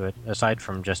attraction to it. Aside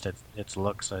from just its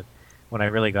looks, when I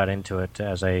really got into it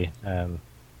as I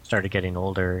started getting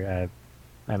older,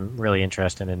 I'm really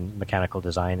interested in mechanical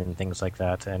design and things like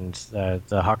that. And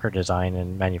the Hawker design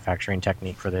and manufacturing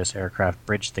technique for this aircraft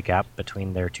bridged the gap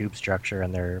between their tube structure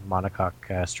and their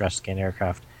monocoque stress skin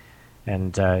aircraft.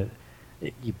 And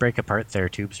you break apart their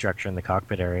tube structure in the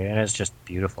cockpit area, and it's just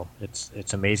beautiful.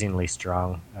 It's amazingly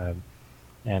strong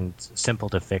and simple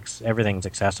to fix. Everything's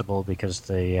accessible because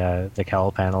the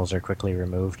cowl panels are quickly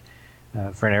removed.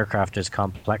 For an aircraft as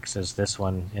complex as this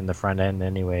one in the front end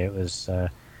anyway, it was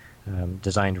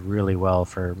designed really well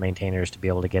for maintainers to be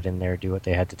able to get in there, do what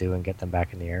they had to do, and get them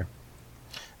back in the air.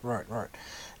 Right.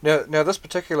 Now this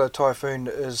particular Typhoon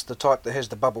is the type that has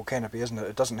the bubble canopy, isn't it?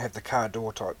 It doesn't have the car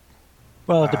door type.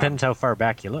 Well, it depends how far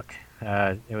back you look.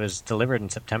 It was delivered in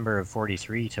September of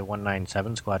 '43 to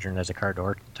 197 Squadron as a car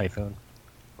door Typhoon.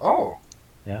 Oh,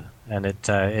 Yeah, and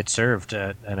it served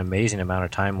an amazing amount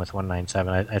of time with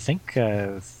 197. I think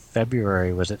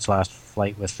February was its last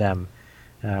flight with them.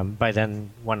 By then,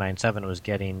 197 was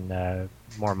getting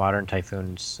more modern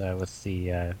Typhoons with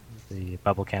the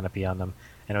bubble canopy on them,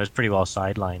 and it was pretty well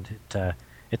sidelined.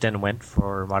 It then went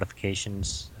for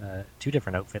modifications, 2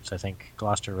 different outfits, I think.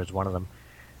 Gloucester was one of them,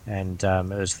 and it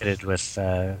was fitted with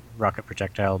rocket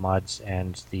projectile mods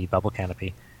and the bubble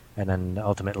canopy, and then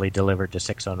ultimately delivered to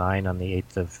 609 on the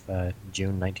 8th of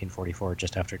June 1944,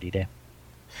 just after D-Day.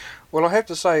 Well, I have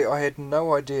to say, I had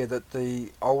no idea that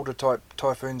the older type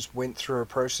Typhoons went through a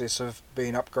process of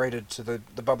being upgraded to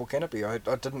the bubble canopy. I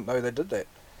didn't know they did that.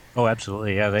 Oh,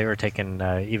 absolutely. Yeah, they were taking,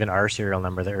 even our serial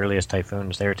number, the earliest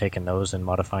Typhoons, they were taking those and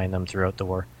modifying them throughout the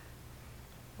war.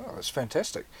 Oh, that's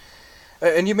fantastic.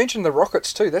 And you mentioned the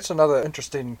rockets too. That's another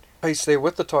interesting piece there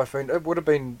with the Typhoon. It would have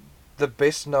been the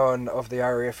best known of the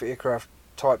RAF aircraft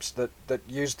types that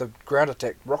used the ground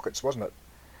attack rockets, wasn't it?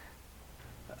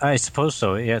 I suppose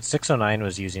so. Yeah, 609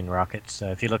 was using rockets.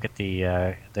 If you look at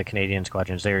the Canadian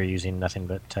squadrons, they were using nothing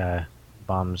but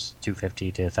bombs,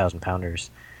 250 to 1,000 pounders.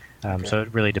 Okay. So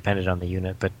it really depended on the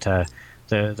unit. But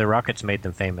the rockets made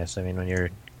them famous. I mean, when you're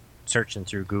searching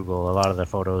through Google, a lot of the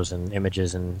photos and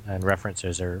images and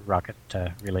references are rocket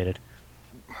related.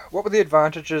 What were the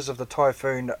advantages of the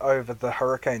Typhoon over the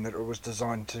Hurricane that it was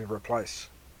designed to replace?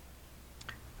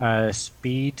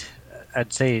 Speed,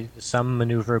 I'd say some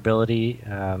maneuverability,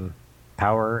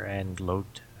 power, and load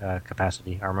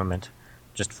capacity, armament,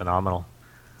 just phenomenal.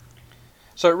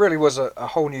 So it really was a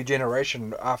whole new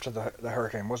generation after the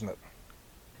Hurricane, wasn't it?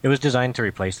 It was designed to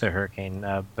replace the Hurricane,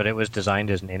 but it was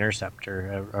designed as an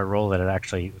interceptor, a role that it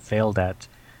actually failed at.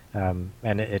 And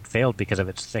it failed because of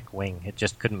its thick wing. It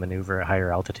just couldn't maneuver at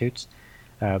higher altitudes.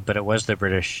 But it was the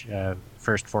British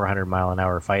first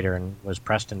 400-mile-an-hour fighter and was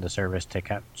pressed into service to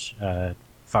catch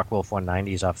Focke-Wulf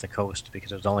 190s off the coast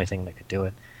because it was the only thing that could do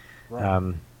it.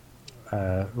 Right.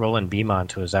 Roland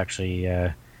Beaumont was actually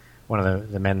one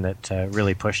of the men that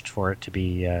really pushed for it to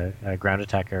be a ground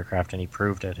attack aircraft, and he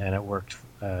proved it, and it worked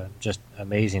just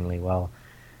amazingly well.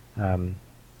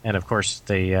 And of course,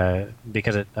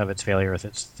 because of its failure with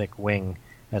its thick wing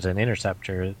as an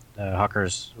interceptor,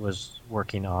 Hawkers was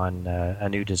working on a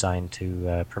new design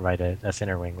to provide a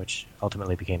thinner wing, which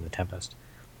ultimately became the Tempest.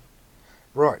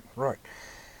 Right.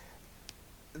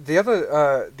 The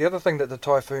other thing that the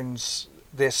Typhoons,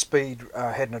 their speed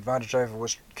had an advantage over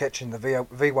was catching the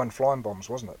V1 flying bombs,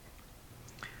 wasn't it?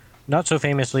 Not so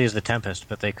famously as the Tempest,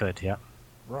 but they could, yeah.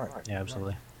 Right. Yeah,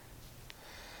 absolutely.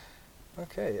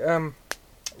 Okay.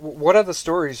 What other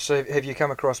stories have you come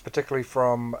across, particularly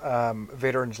from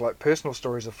veterans, like personal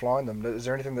stories of flying them? Is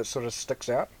there anything that sort of sticks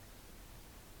out?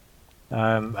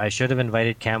 I should have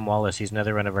invited Cam Wallace. He's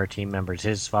another one of our team members.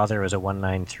 His father was a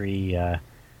 193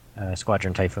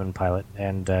 Squadron Typhoon pilot,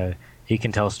 and he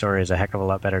can tell stories a heck of a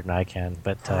lot better than I can.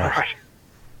 But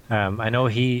I know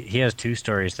he has 2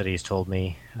 stories that he's told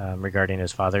me regarding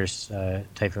his father's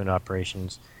Typhoon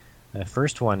operations. The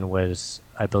first one was,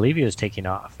 I believe he was taking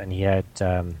off, and he had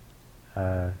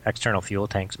external fuel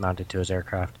tanks mounted to his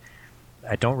aircraft.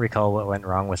 I don't recall what went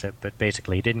wrong with it, but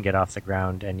basically he didn't get off the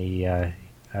ground, and he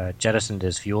jettisoned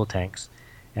his fuel tanks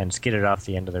and skidded off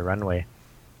the end of the runway.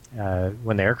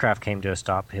 When the aircraft came to a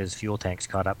stop, his fuel tanks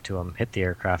caught up to him, hit the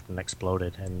aircraft, and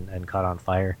exploded and caught on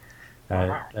fire.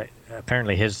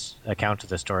 Apparently his account of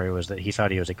the story was that he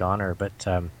thought he was a goner, but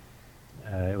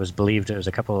it was believed it was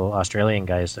a couple Australian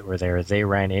guys that were there. They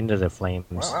ran into the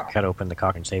flames, cut open the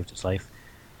cock, and saved its life.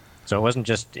 So it wasn't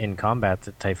just in combat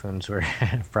that Typhoons were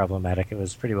problematic. It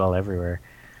was pretty well everywhere.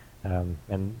 And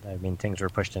I mean, things were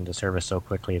pushed into service so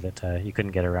quickly that you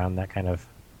couldn't get around that kind of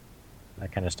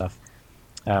stuff.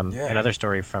 Another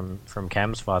story from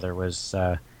Cam's father was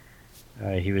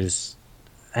he was,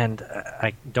 and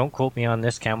I don't quote me on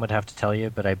this. Cam would have to tell you,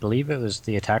 but I believe it was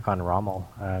the attack on Rommel.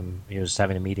 He was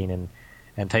having a meeting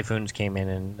and Typhoons came in,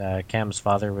 and Cam's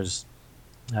father was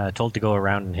told to go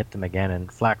around and hit them again,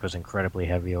 and flak was incredibly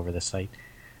heavy over the site.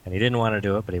 And he didn't want to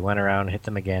do it, but he went around, hit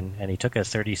them again, and he took a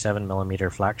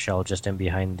 37mm flak shell just in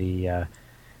behind the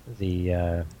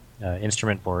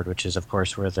instrument board, which is, of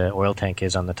course, where the oil tank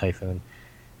is on the Typhoon.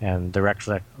 And the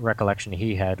recollection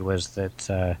he had was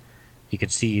that he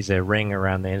could see the ring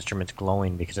around the instruments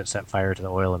glowing because it set fire to the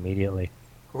oil immediately.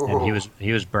 Ooh. And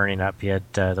he was burning up. He had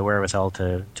the wherewithal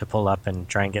to pull up and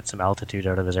try and get some altitude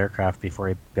out of his aircraft before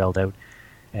he bailed out.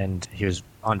 And he was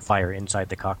on fire inside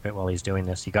the cockpit while he's doing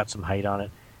this. He got some height on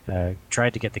it,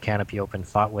 tried to get the canopy open,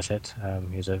 fought with it.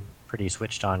 He was a pretty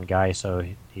switched-on guy, so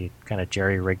he kind of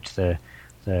jerry-rigged the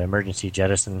emergency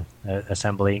jettison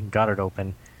assembly, got it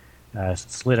open,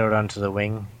 slid out onto the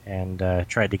wing and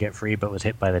tried to get free, but was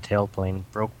hit by the tailplane,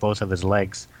 broke both of his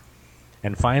legs,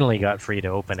 and finally got free to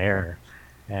open air.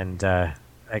 And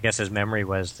I guess his memory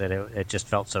was that it just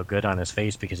felt so good on his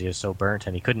face because he was so burnt,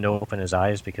 and he couldn't open his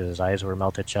eyes because his eyes were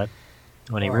melted shut.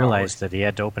 When he realized that he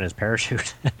had to open his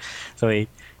parachute, so he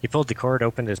pulled the cord,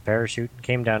 opened his parachute,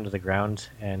 came down to the ground,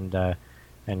 and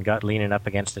got leaning up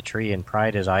against the tree and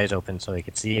pried his eyes open so he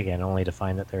could see again, only to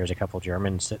find that there was a couple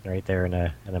Germans sitting right there in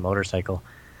a motorcycle.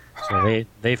 So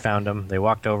they found him. They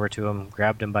walked over to him,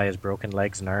 grabbed him by his broken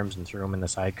legs and arms, and threw him in the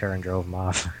sidecar and drove him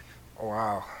off.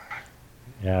 Wow.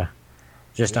 Yeah,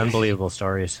 just unbelievable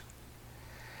stories.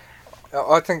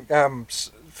 I think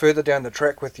further down the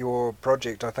track with your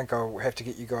project, I think I'll have to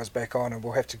get you guys back on, and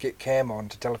we'll have to get Cam on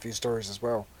to tell a few stories as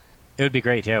well. It would be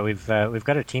great. Yeah, we've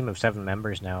got a team of 7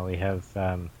 members now. We have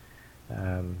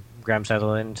Graeme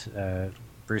Sutherland,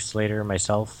 Bruce Slater,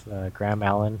 myself, Graham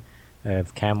Allen,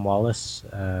 Cam Wallace.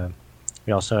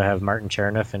 We also have Martin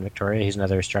Chernoff in Victoria. He's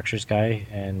another structures guy,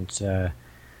 and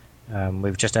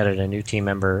we've just added a new team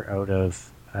member out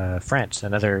of France,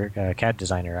 another CAD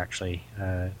designer actually,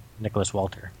 Nicholas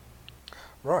Walter.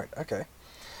 Right. Okay.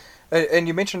 And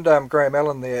you mentioned Graham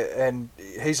Allen there, and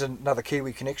he's another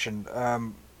Kiwi connection.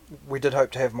 We did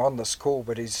hope to have him on this call,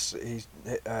 but he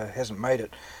hasn't made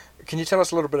it. Can you tell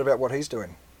us a little bit about what he's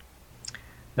doing?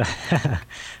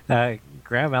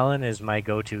 Graham Allen is my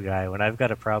go-to guy. When I've got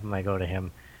a problem, I go to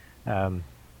him.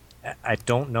 I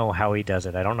don't know how he does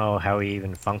it. I don't know how he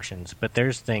even functions, but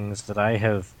there's things that I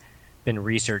have been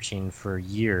researching for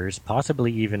years,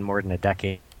 possibly even more than a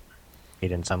decade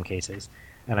in some cases,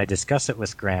 and I discuss it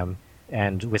with Graham,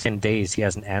 and within days he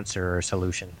has an answer or a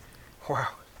solution. Wow.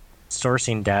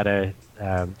 Sourcing data,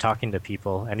 talking to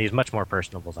people, and he's much more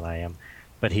personable than I am,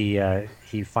 but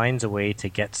he finds a way to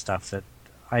get stuff that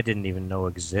I didn't even know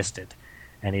existed,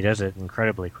 and he does it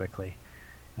incredibly quickly.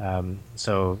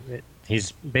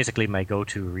 He's basically my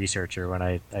go-to researcher. When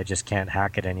I just can't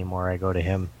hack it anymore, I go to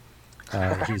him.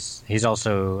 He's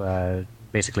also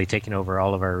basically taking over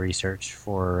all of our research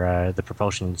for the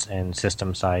propulsion and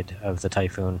system side of the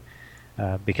Typhoon,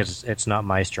 because it's not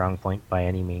my strong point by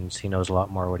any means. He knows a lot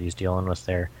more what he's dealing with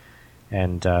there,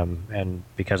 and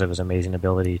because of his amazing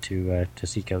ability to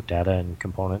seek out data and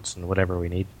components and whatever we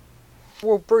need.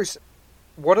 Well, Bruce,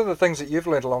 what are the things that you've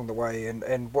learned along the way,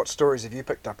 and what stories have you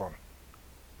picked up on?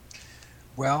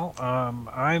 Well,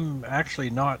 I'm actually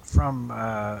not from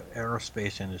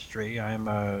aerospace industry. I'm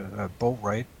a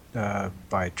boatwright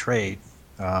by trade.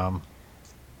 About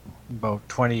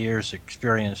 20 years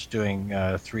experience doing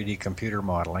 3D computer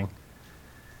modeling.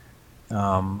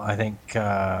 I think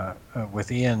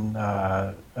with Ian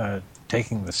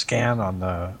taking the scan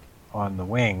on the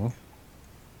wing,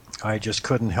 I just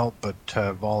couldn't help but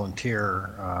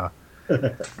volunteer.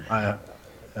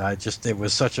 It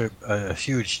was such a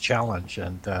huge challenge,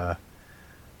 and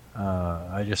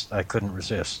I couldn't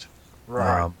resist.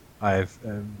 Right.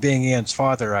 Being Ian's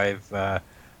father,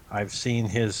 I've seen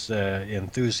his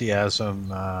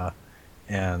enthusiasm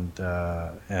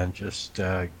and just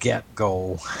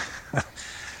go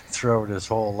throughout his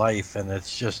whole life, and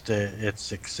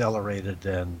it's accelerated,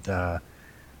 and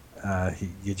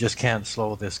you just can't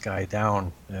slow this guy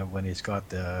down when he's got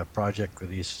the project that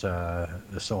he's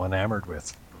so enamored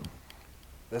with.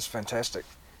 That's fantastic.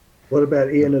 What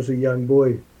about Ian as a young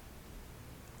boy?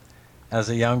 As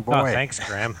a young boy. Oh, thanks,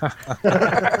 Graham.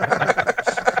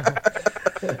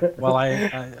 Well,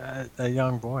 a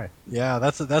young boy. Yeah,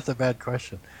 that's a bad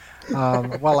question.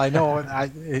 Well, I know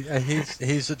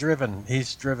he's driven.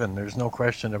 He's driven. There's no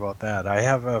question about that. I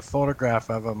have a photograph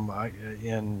of him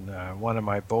in one of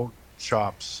my boat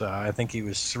shops. I think he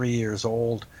was 3 years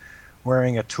old,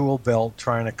 wearing a tool belt,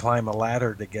 trying to climb a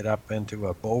ladder to get up into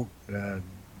a boat,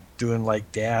 doing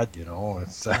like Dad, you know.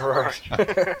 It's, right.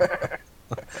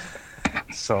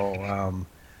 So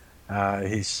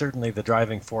he's certainly the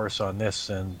driving force on this,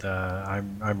 and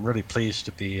I'm really pleased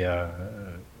to be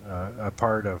a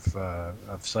part of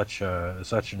such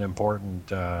an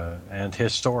important and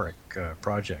historic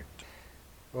project.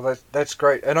 Well, that's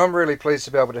great, and I'm really pleased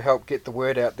to be able to help get the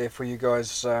word out there for you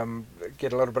guys,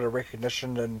 get a little bit of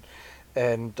recognition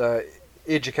and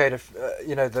educate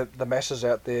the masses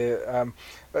out there,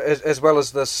 as well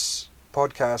as this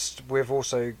podcast. We've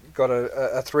also got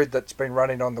a thread that's been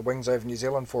running on the Wings Over New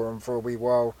Zealand forum for a wee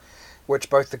while, which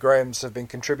both the Grahams have been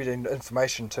contributing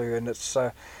information to, and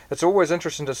it's always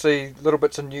interesting to see little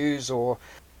bits of news or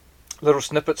little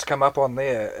snippets come up on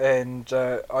there, and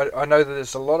I know that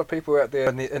there's a lot of people out there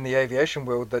in the aviation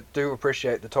world that do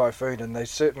appreciate the Typhoon, and they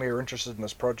certainly are interested in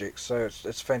this project. So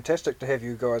it's fantastic to have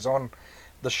you guys on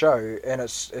the show, and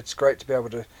it's great to be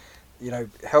able to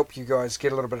help you guys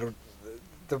get a little bit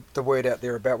of the word out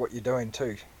there about what you're doing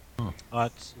too. Well,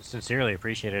 it's sincerely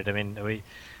appreciated. I mean, we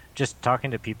just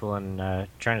talking to people and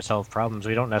trying to solve problems.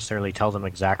 We don't necessarily tell them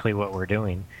exactly what we're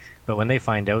doing, but when they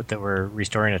find out that we're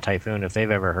restoring a Typhoon, if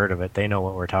they've ever heard of it, they know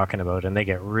what we're talking about, and they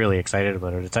get really excited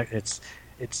about it.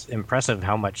 It's impressive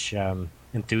how much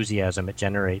enthusiasm it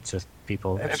generates with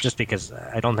people. It's just because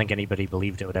I don't think anybody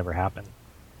believed it would ever happen.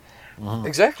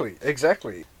 Exactly,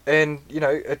 and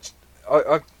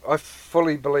I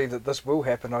fully believe that this will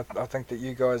happen. I think that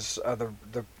you guys are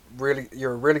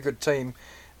you're a really good team.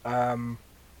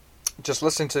 Just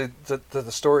listening to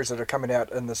the stories that are coming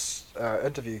out in this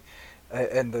interview,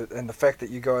 and the fact that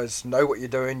you guys know what you're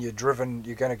doing, you're driven,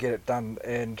 you're going to get it done,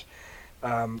 and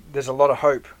there's a lot of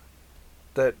hope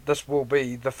that this will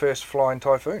be the first flying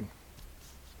Typhoon.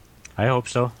 I hope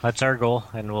so. That's our goal,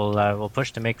 and we'll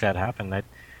push to make that happen. I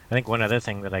think one other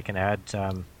thing that I can add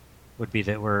would be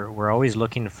that we're always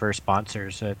looking for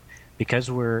sponsors.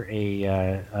 Because we're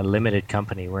a limited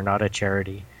company, we're not a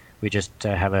charity. We just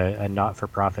have a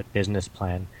not-for-profit business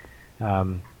plan.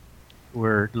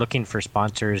 We're looking for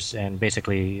sponsors, and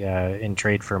basically in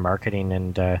trade for marketing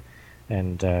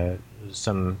and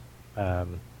some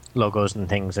logos and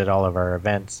things at all of our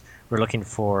events. We're looking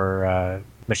for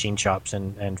machine shops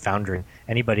and foundry.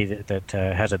 Anybody that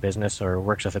has a business or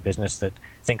works with a business that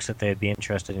thinks that they'd be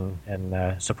interested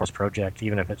in supports project,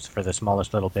 even if it's for the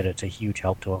smallest little bit, it's a huge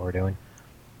help to what we're doing.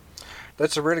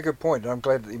 That's a really good point, and I'm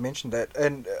glad that you mentioned that.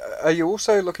 And are you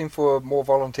also looking for more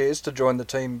volunteers to join the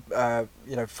team,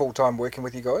 full-time working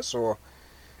with you guys, or?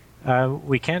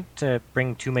 We can't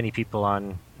bring too many people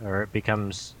on, or it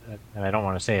becomes, and I don't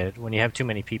want to say it, when you have too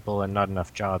many people and not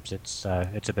enough jobs, it's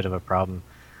a bit of a problem.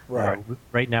 Right.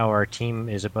 Right now our team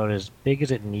is about as big as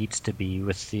it needs to be,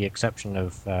 with the exception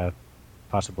of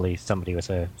possibly somebody with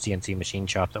a CNC machine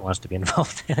shop that wants to be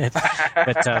involved in it.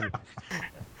 But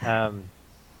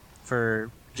for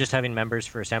just having members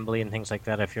for assembly and things like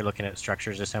that, if you're looking at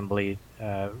structures assembly,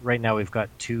 right now we've got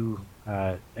 2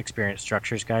 experienced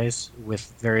structures guys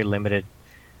with very limited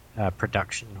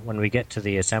production. When we get to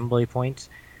the assembly point,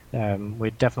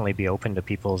 we'd definitely be open to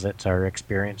people that are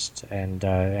experienced and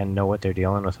know what they're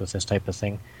dealing with this type of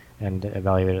thing, and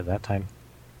evaluate at that time.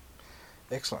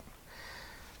 Excellent.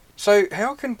 So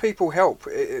how can people help?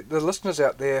 The listeners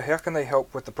out there, how can they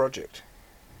help with the project?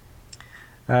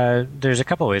 There's a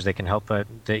couple of ways they can help, but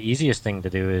the easiest thing to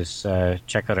do is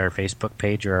check out our Facebook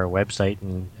page or our website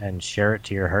and share it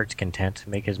to your heart's content.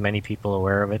 Make as many people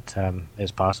aware of it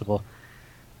as possible.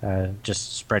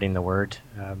 Just spreading the word.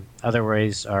 Other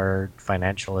ways are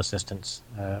financial assistance,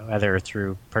 either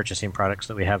through purchasing products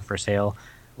that we have for sale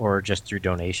or just through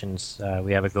donations.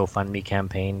 We have a GoFundMe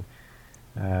campaign,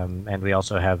 and we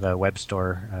also have a web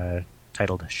store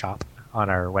titled Shop on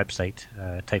our website,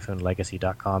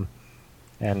 typhoonlegacy.com.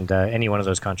 And any one of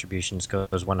those contributions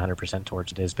goes 100%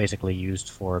 towards it. Is basically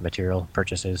used for material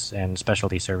purchases and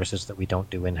specialty services that we don't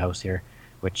do in-house here,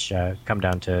 which come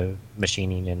down to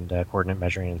machining and coordinate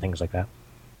measuring and things like that.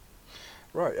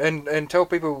 Right, and tell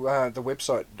people the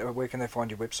website. Where can they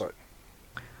find your website?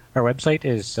 Our website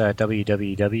is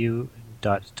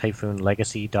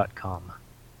www.typhoonlegacy.com.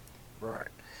 Right.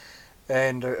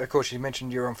 And, of course, you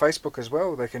mentioned you're on Facebook as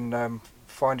well. They can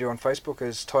find you on Facebook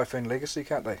as Typhoon Legacy,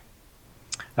 can't they?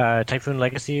 Typhoon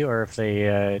Legacy, or if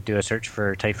they do a search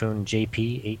for Typhoon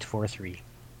JP843.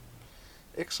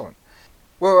 Excellent.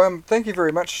 Well, thank you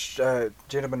very much,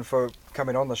 gentlemen, for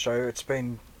coming on the show. It's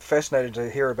been fascinating to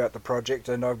hear about the project,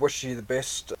 and I wish you the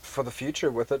best for the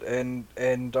future with it. And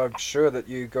I'm sure that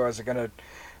you guys are going to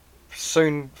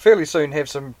fairly soon, have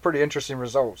some pretty interesting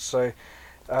results. So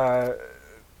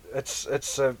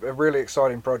it's a really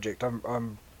exciting project.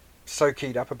 I'm so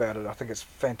keyed up about it. I think it's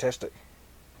fantastic.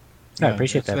 I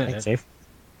appreciate that. Thanks, Dave.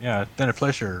 Yeah, it's been a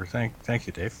pleasure. Thank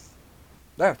you, Dave.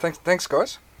 No, thanks,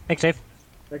 guys. Thanks, Dave.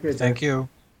 Thank you. Thank you.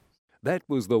 That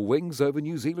was the Wings Over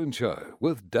New Zealand show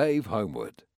with Dave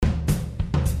Homewood.